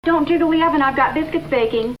Don't jiggle the oven, I've got biscuits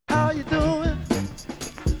baking. How you doing?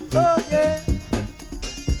 Oh, yeah.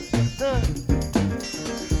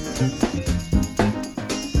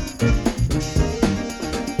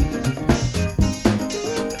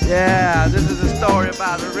 Yeah, this is a story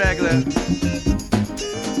about the regular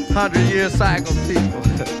 100-year cycle people.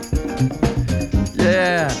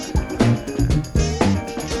 Yeah.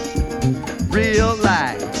 Real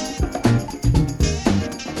life.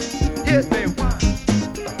 Hit me one.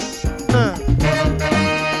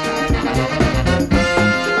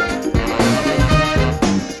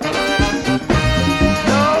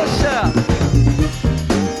 No, sir.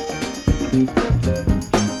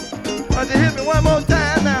 Why don't you hit me one more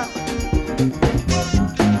time now?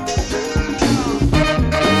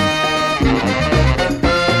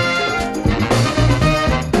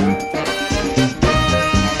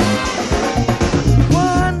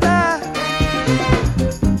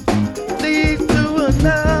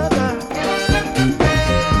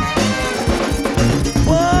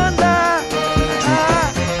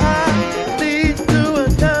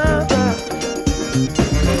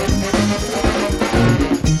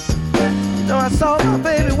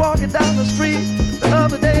 Down the street the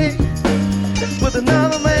other day with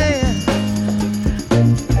another man.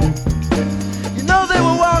 You know they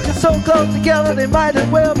were walking so close together they might as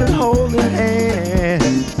well been holding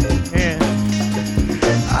hands. Yeah.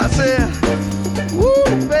 I said, woo,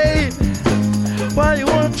 babe, why you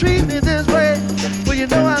wanna treat me this way? Well, you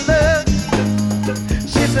know I love you.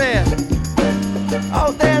 She said,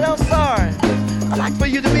 oh, Dad, I'm sorry. I'd like for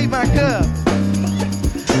you to meet my cousin.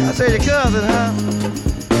 I said, your cousin, huh?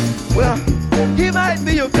 Well, he might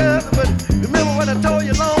be your cousin, but remember what I told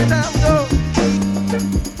you a long time ago?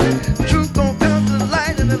 Truth gon' come to the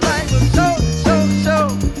light, and the light will show.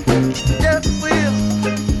 Yes, it will.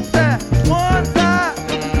 That one side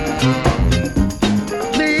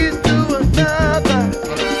leads to another.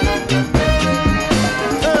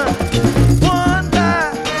 One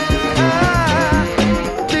side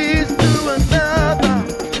leads to another.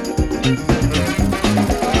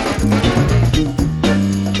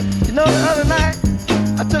 The other night,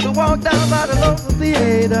 I took a walk down by the local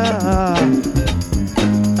theater.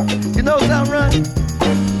 You know something, right?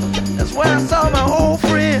 That's where I saw my old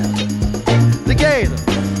friend, the Gator.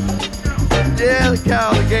 Yeah, the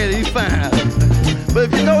cow, the Gator, he's fine. But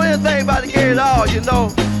if you know anything about the Gator at all, you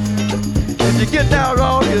know, if you get down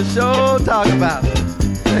wrong, you'll sure talk about it.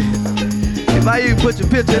 You might even put your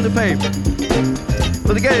picture in the paper.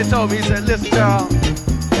 But the Gator told me, he said, listen, Charles,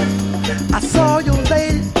 I saw your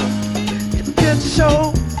lady BnG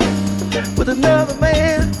Show with another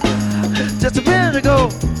man just a minute ago.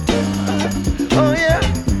 Oh yeah,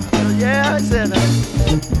 I said that.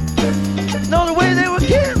 Know the way they were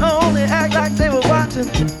getting on, they act like they were watching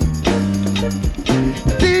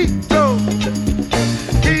Deep Throat.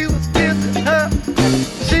 He was kissing her,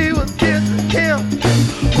 she was kissing him.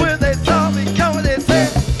 When they saw me coming, they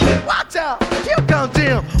said, watch out, here comes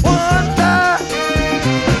Jim. One time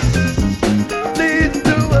leads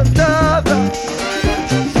to another.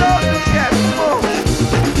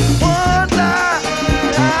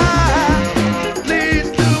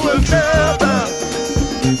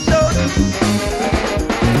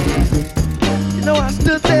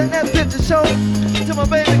 Show till my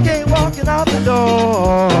baby came walking out the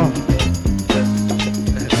door.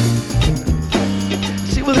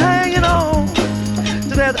 She was hanging on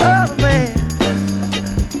to that other man.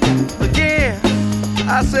 Again,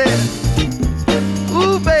 I said,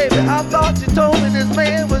 ooh, baby, I thought you told me this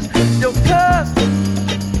man was your cousin.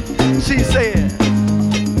 She said,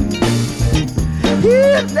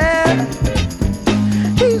 he's Dad.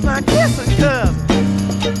 He's my kissing cousin.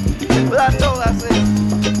 But I told her, I said,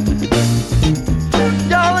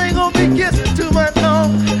 y'all ain't gonna be kissing too much,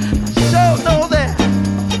 no. I sure know that.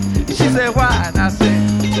 She said, why? And I said,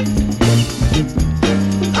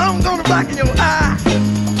 I'm gonna black in your eye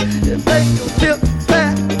and make your lips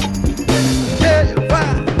fat. Tell you why.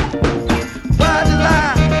 Why'd you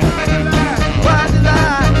lie? Why'd you lie? Why'd you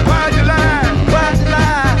lie? Why'd you lie?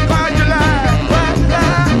 Why'd you lie? Why'd you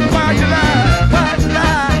lie? Why'd you lie? Why'd you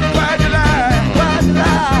lie? Why'd you lie? Why'd you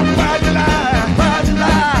lie? Why'd you lie? Why'd you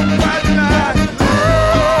lie? Why'd you lie?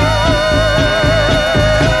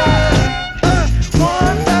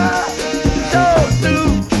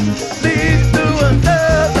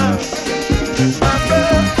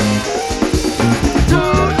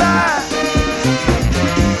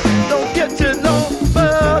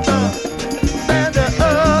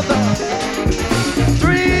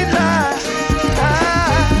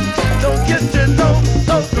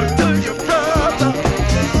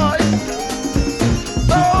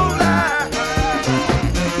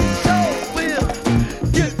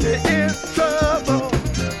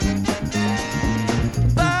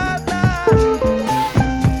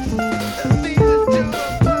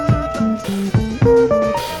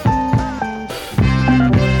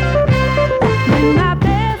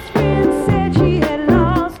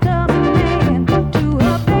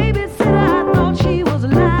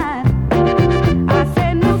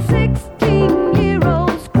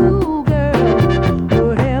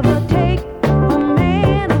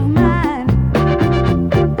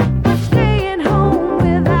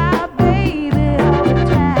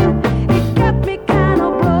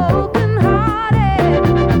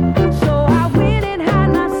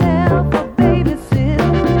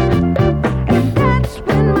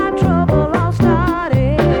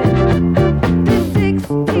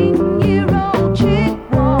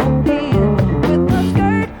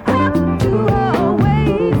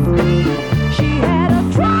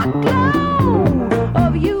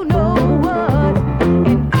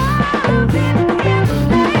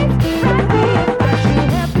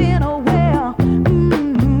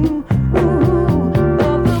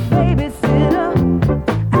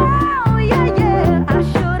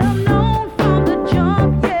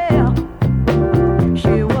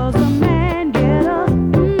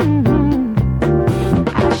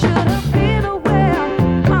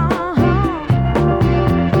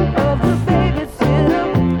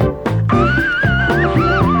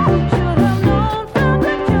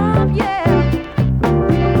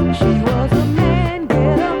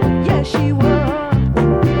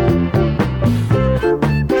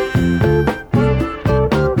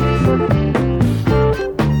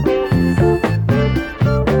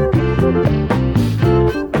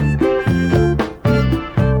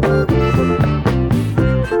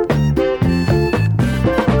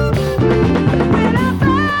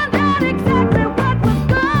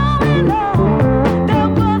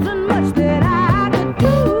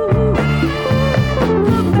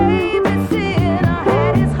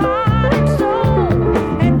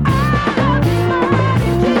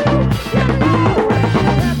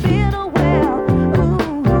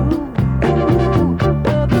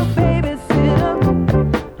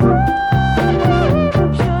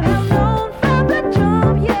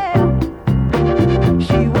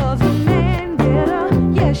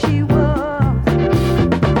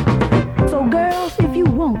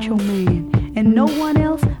 want your man and no one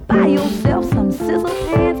else. Buy yourself some sizzle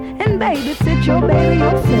pants and babysit your baby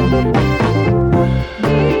yourself.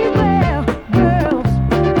 Beware, girls,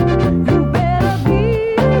 you better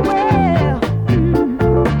beware.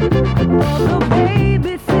 For the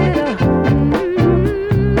babysitter,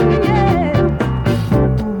 yeah.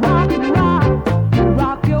 Rock, rock,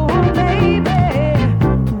 rock your baby.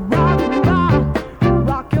 Rock, rock,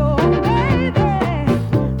 rock your baby.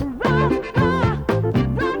 Rock, rock,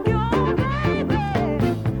 rock your baby.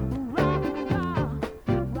 Rock, rock,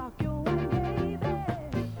 rock your baby.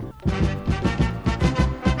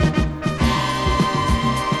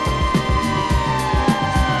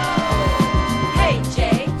 Hey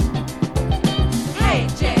Jay, hey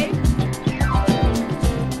Jay.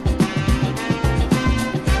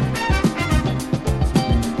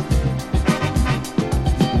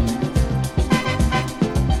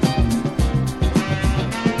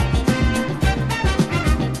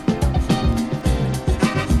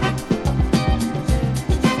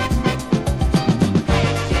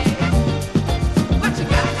 What you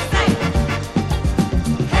got to say?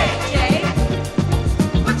 Hey Jay,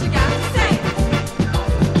 what you got to say?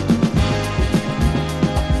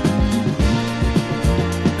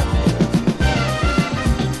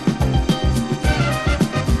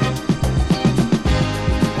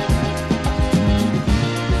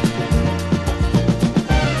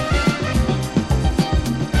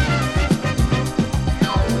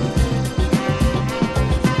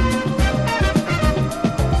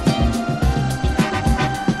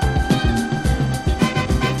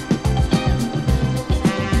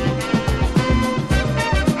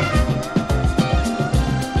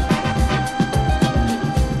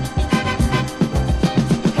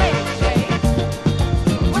 Hey Jay,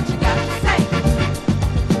 what you got to say?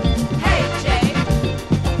 Hey Jay,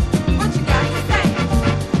 what you got to say?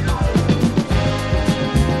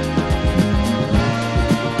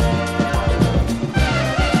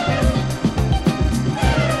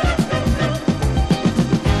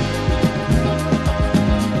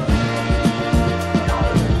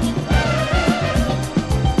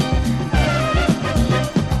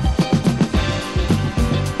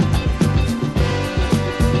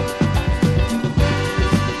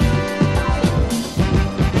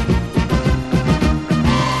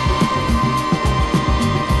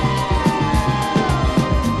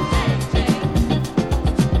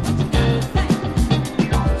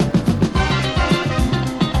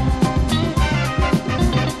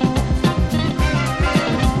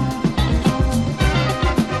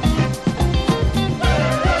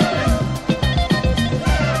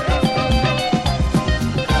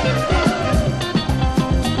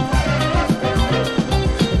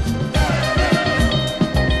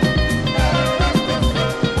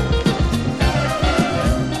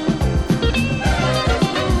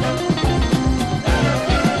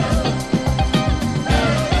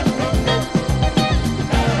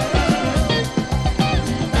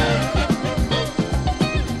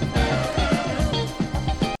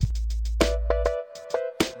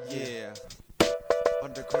 Yeah.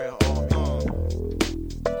 Underground Army.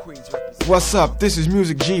 Queens represent. What's up? This is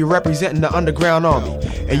Music G representing the Underground Army,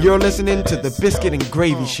 and you're listening to the Biscuit and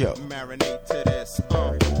Gravy Show. Marinate to this.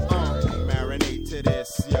 Marinate to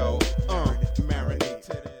this, yo. Marinate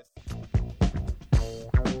to this.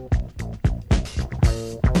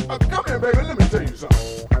 Come here, baby, let me tell you something.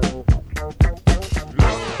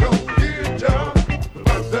 Love don't get job,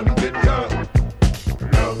 love doesn't get done.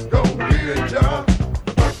 Love don't get job,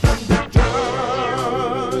 love doesn't get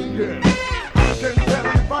done. Yeah. I can tell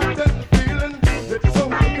if I tell the feeling that you're so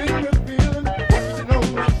familiar feeling, but you know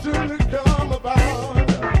it's soon to come about.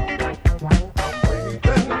 I'm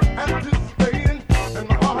waiting, anticipating, and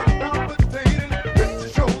my heart palpitating. That you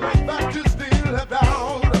show like that you still have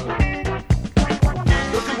doubt.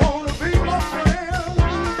 Don't you wanna be my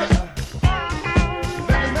friend?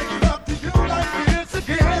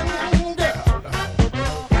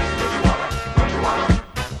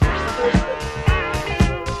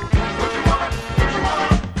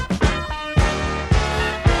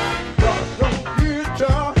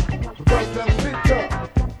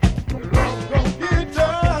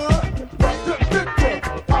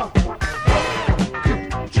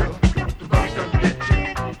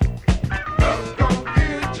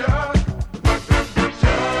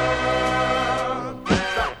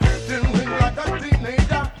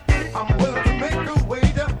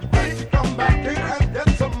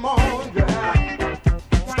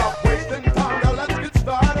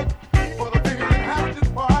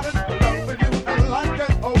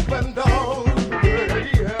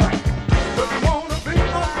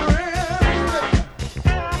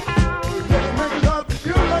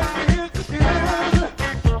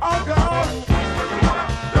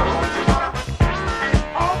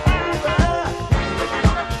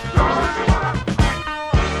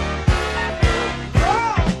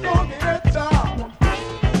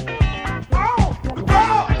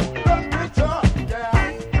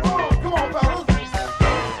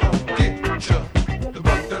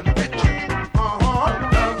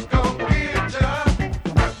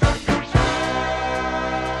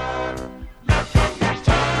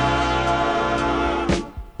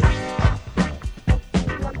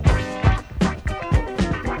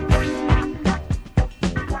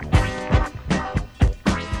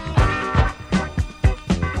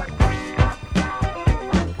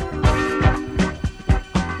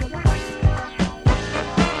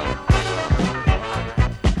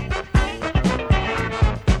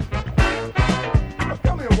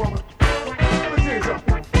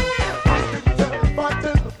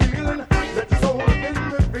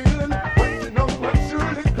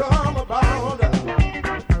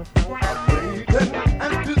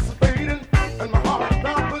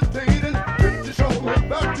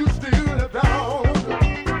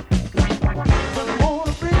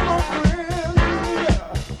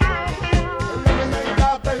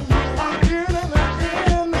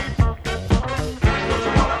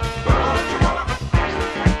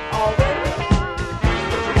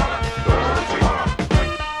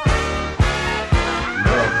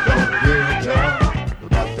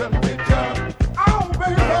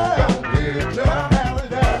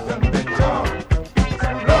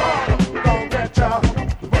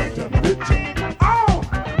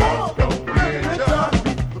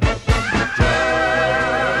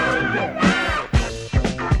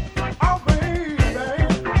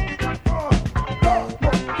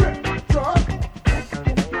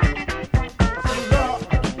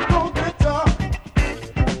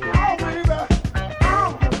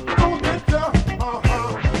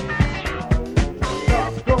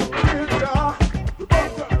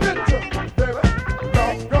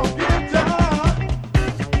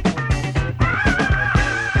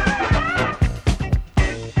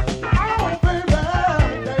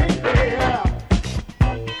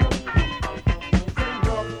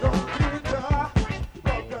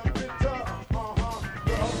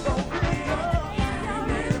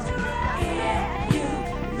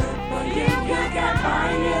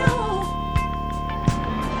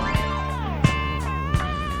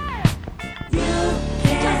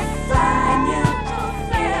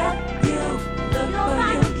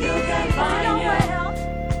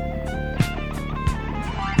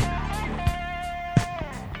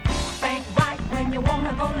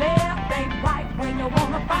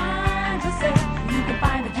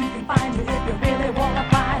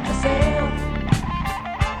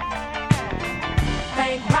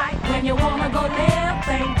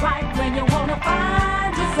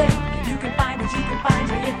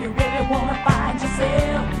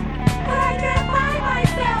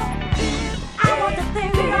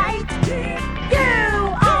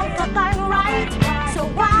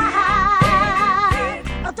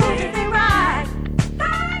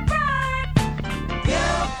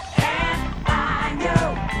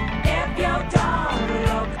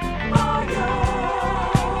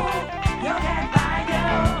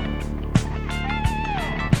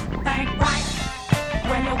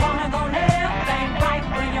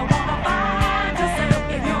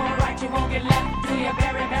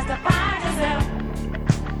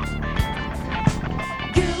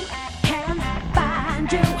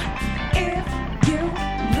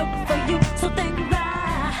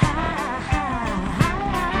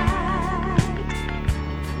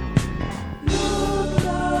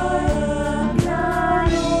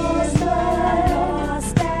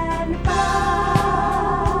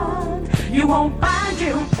 won't find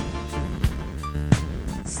you.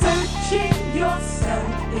 Searching yourself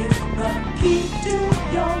is the key to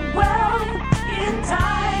your world. In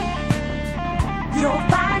time, you'll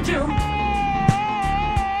find you.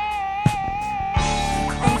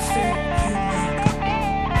 The closer you look,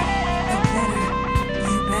 the better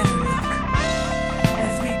you better look.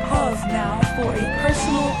 As we pause now for a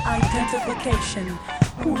personal identification,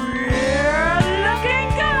 we're looking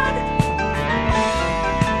good.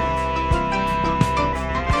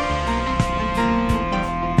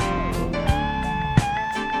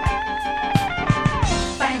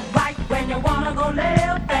 Think right when you wanna go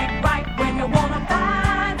live. Think right when you wanna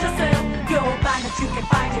find yourself. You'll find that you can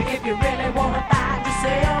find you if you really wanna find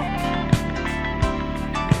yourself.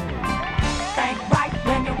 Think right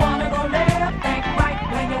when you wanna go live. Think right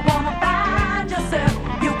when you wanna find yourself.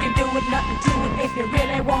 You can do it, nothing to it if you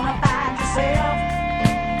really wanna find yourself.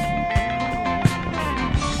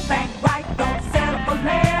 Think right, don't settle for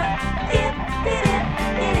less. It.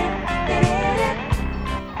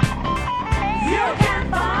 You can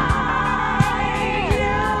find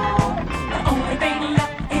you. The only thing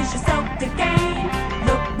left is yourself to gain.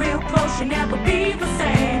 Look real close, you'll never be the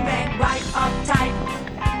same. Think right, uptight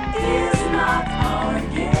is not our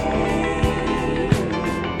game.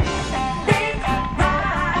 Think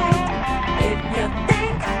right, if you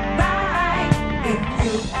think right, if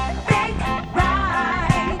you think right,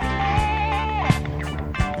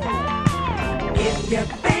 if you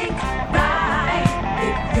think right,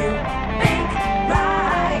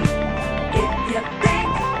 if you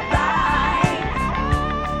think right,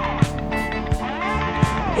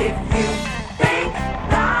 if you think right, if you think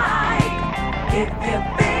right, if you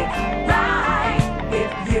think right,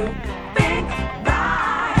 if you think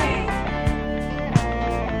right.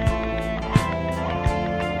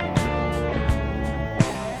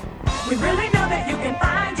 We really know that you can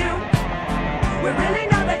find you. We really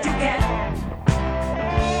know that you can.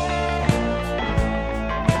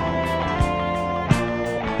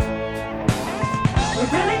 We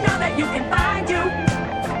really know that you can find you.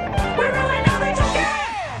 We really know that you can.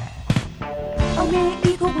 A rare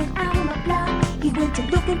eagle went out on a block. He went to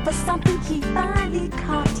looking for something he finally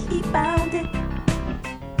caught. He found it.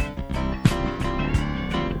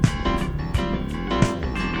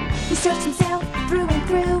 He searched himself through and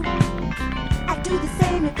through. I'd do the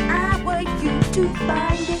same if I were you to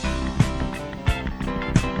find it.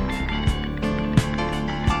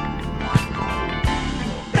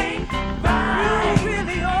 Think right. You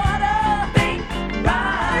really oughta think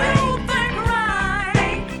right. You think right.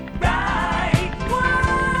 Think right.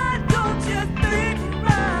 Why don't you think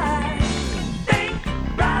right? Think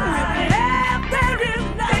right. Left, there is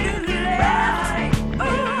nothing left.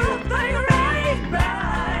 Oh, think right.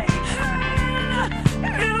 Right.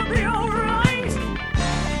 It'll be alright.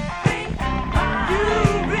 Think right. You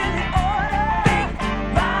really oughta think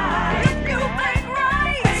right. If you think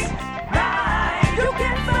right. Think right. You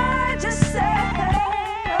can find yourself.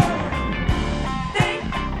 Think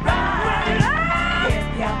right. If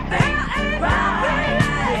you think right.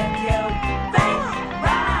 If you think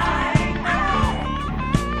right.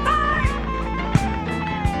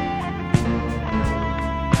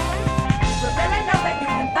 We really know that you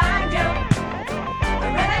can find you. We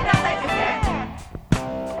really know that you can.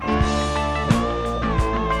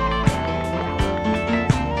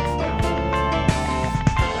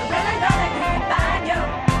 We really know that you can find you.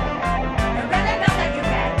 We really know that you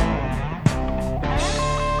can.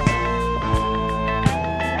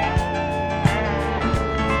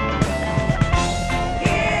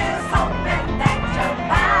 Here's hoping that you'll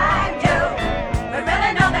find you. We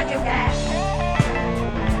really know that you can.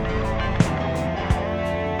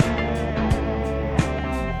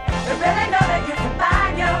 We really know that you can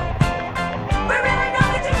find you. We really know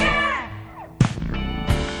that you can.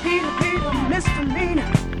 Peter,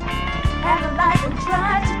 misdemeanor. Had a life and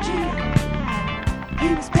tried to cheat. He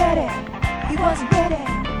was petty. He wasn't ready.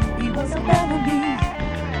 He was a felony.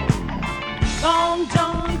 Long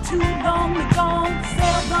John, too long gone,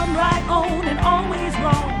 seldom right on and always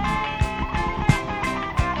wrong.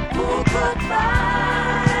 Who could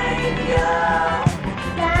find you?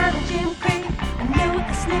 Down in Jim Creek, I knew it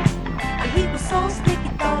could slip. But he was so slick, he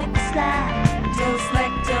thought he could slide. Too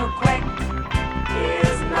slick, too quick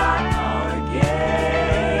is not our game.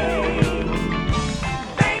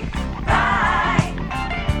 Think right.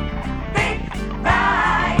 Think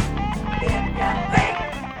right. If you think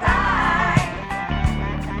right.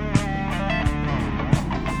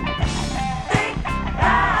 Think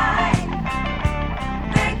right.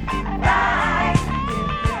 Think right. If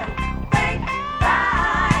you think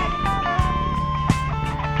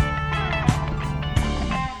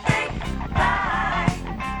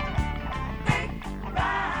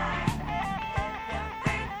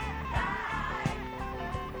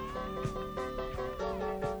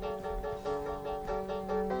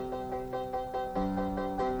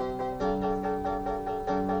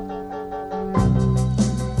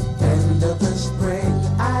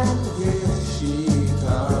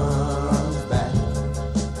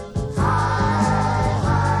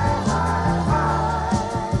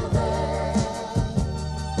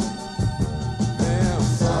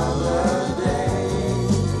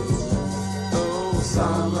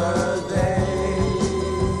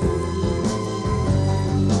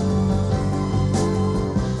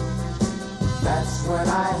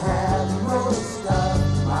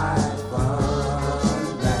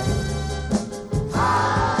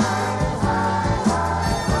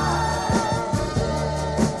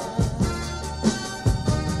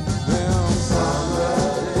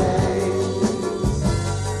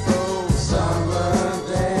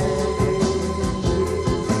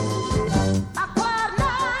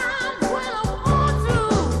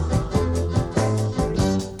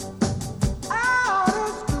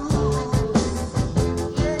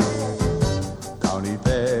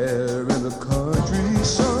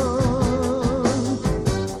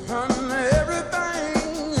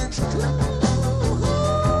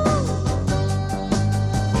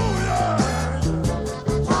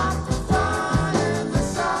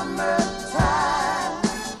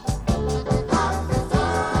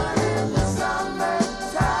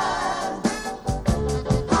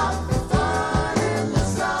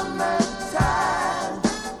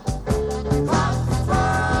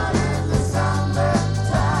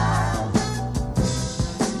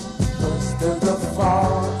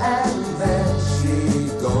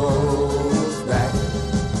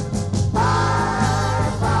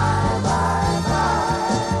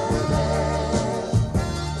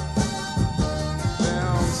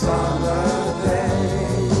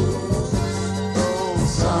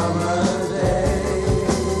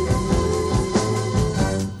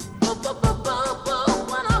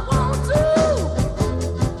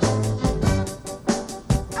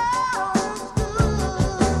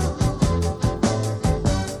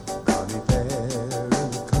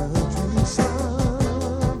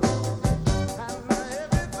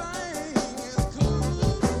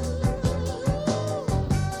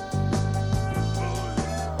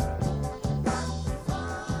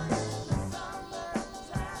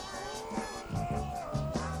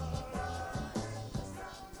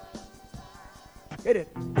Hit it.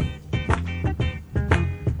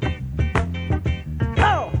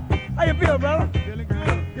 Oh, how you feel, brother? Feeling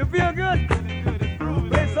good. You feel good? Feeling good. It's grooving.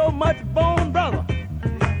 Play so much bone, brother.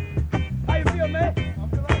 How you feel, man? I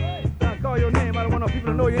feel all right. I call your name. I don't want no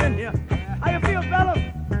people to know you're in here. How you feel, fellas?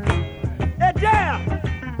 Hey, Jam!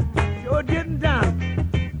 Sure getting down.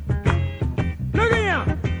 Look at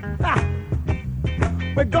him. Ah.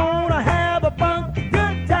 We're gonna have a funky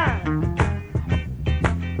good time.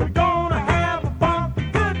 We're gonna have a funky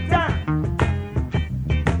good time.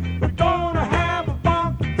 We're gonna have a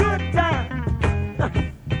funky good time.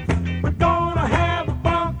 We're gonna have a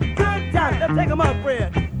funky good time. Let's take 'em up,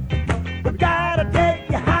 Fred. We gotta take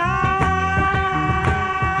you high.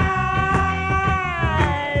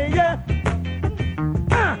 Yeah.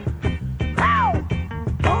 Ow.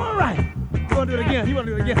 All right. You wanna do it again? You wanna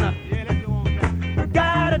do it again, huh? Yeah, let's go on back. We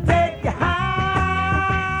gotta take you high.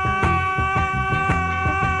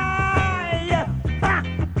 Yeah.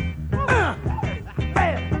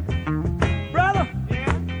 Hey, brother.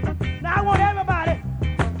 Yeah. Now I want everybody.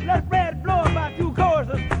 Let's Fred blow about 2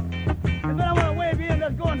 choruses. And then I want to wave you in.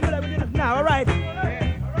 Let's go and do that. We did this now. All right. Yeah. All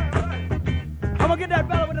right, all right. I'm gonna get that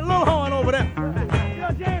fella with the little horn over there. You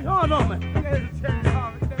know, change horns on me. Let's change it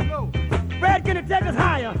off. Let's go. Fred, can you take us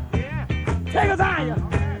higher? Yeah. Take us higher.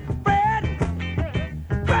 Fred!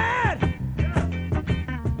 Fred!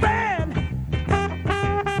 Fred!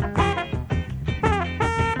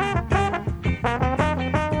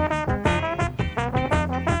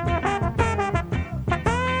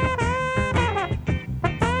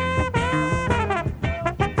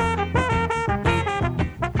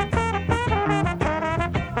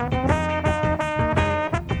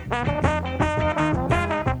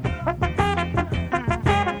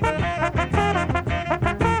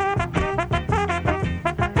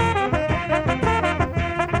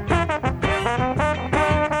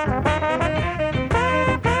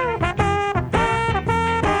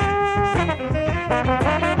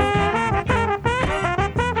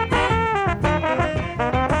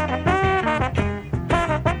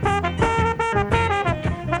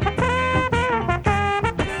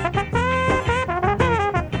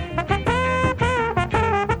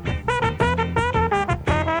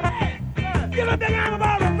 Give a big arm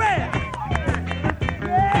about the Fred!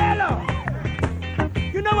 Yeah, Lord.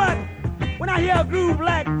 You know what? When I hear a groove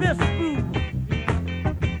like this groove,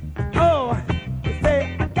 oh, you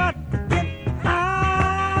say, I got to get high.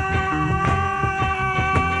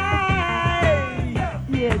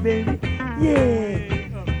 Yeah, baby. Yeah.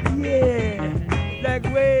 Yeah. Like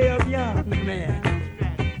way up yonder, man.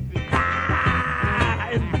 Ah,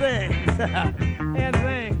 and things. And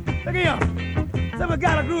things. Look at you. So we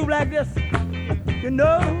got a groove like this. You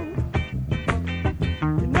know,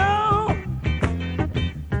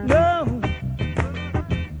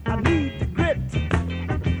 I need the grit,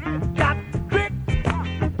 got the grit,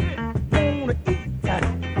 wanna eat, got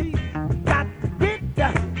the grit, get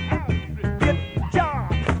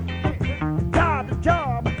the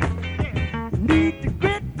job, need the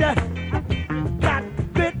grit, got the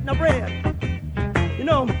grit, now Fred, you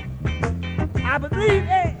know, I believe,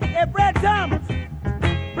 hey, Fred Thomas,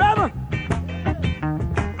 brother,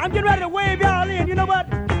 I'm getting ready to wave y'all in. You know what?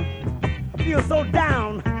 I feel so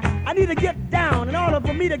down. I need to get down. In order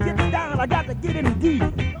for me to get down, I got to get in deep.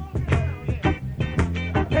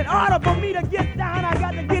 In order for me to get down, I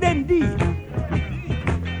got to get in deep.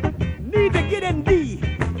 Need to get in deep.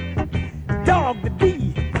 Dog the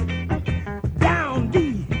D. Down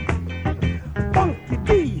D. Funky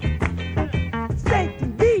D.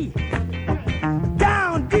 Satan D.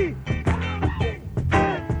 Down D.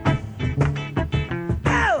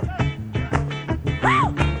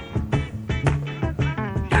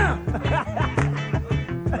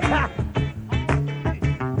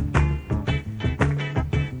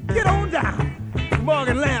 Get on down.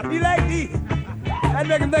 Morgan Lamp, you like these? That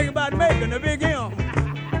make him think about making a big M.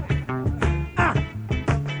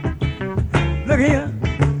 Look here.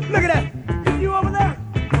 Look at that. Is you over there?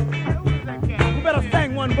 We better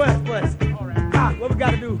sing one verse first. What we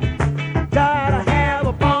gotta do? Gotta have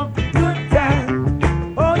a funky good time.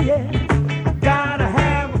 Oh yeah. Gotta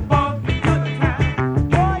have a funky good time.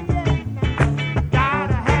 Oh yeah.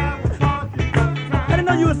 Gotta have a funky good time. I didn't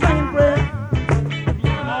know you were singing, Fred.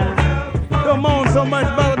 Don't moan so much,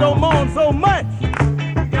 brother. Don't moan so much.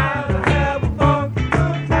 Gotta have a funky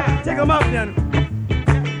good time. Take 'em up, then.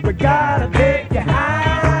 We gotta take you high.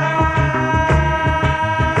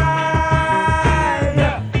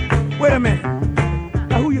 Wait a minute.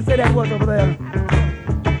 Now, who you say that was over there?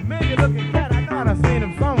 Maybe looking cat. I know I've seen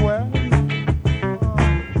him somewhere.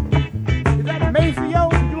 Is that Maceo?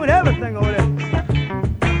 He's doing everything over there.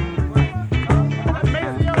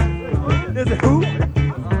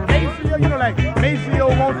 you know, like Maceo,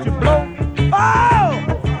 won't you blow? Oh,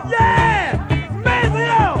 yeah,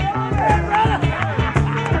 Maceo. Hey, brother.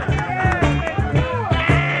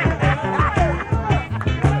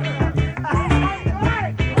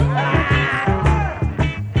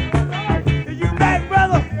 Is you back,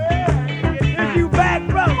 brother? Is you back,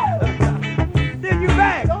 brother? Is you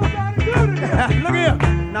back? Look here.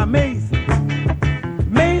 Now, Maceo,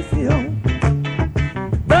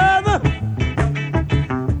 brother,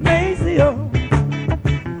 Maceo,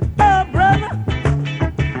 oh, brother,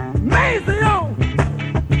 Maceo,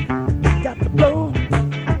 got to blow,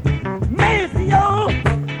 Maceo,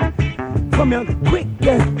 come here quick,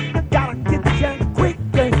 gotta get you quick,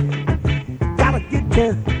 gotta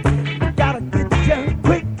get you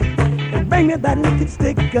quick, and bring me that liquid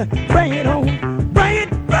stick, bring it on.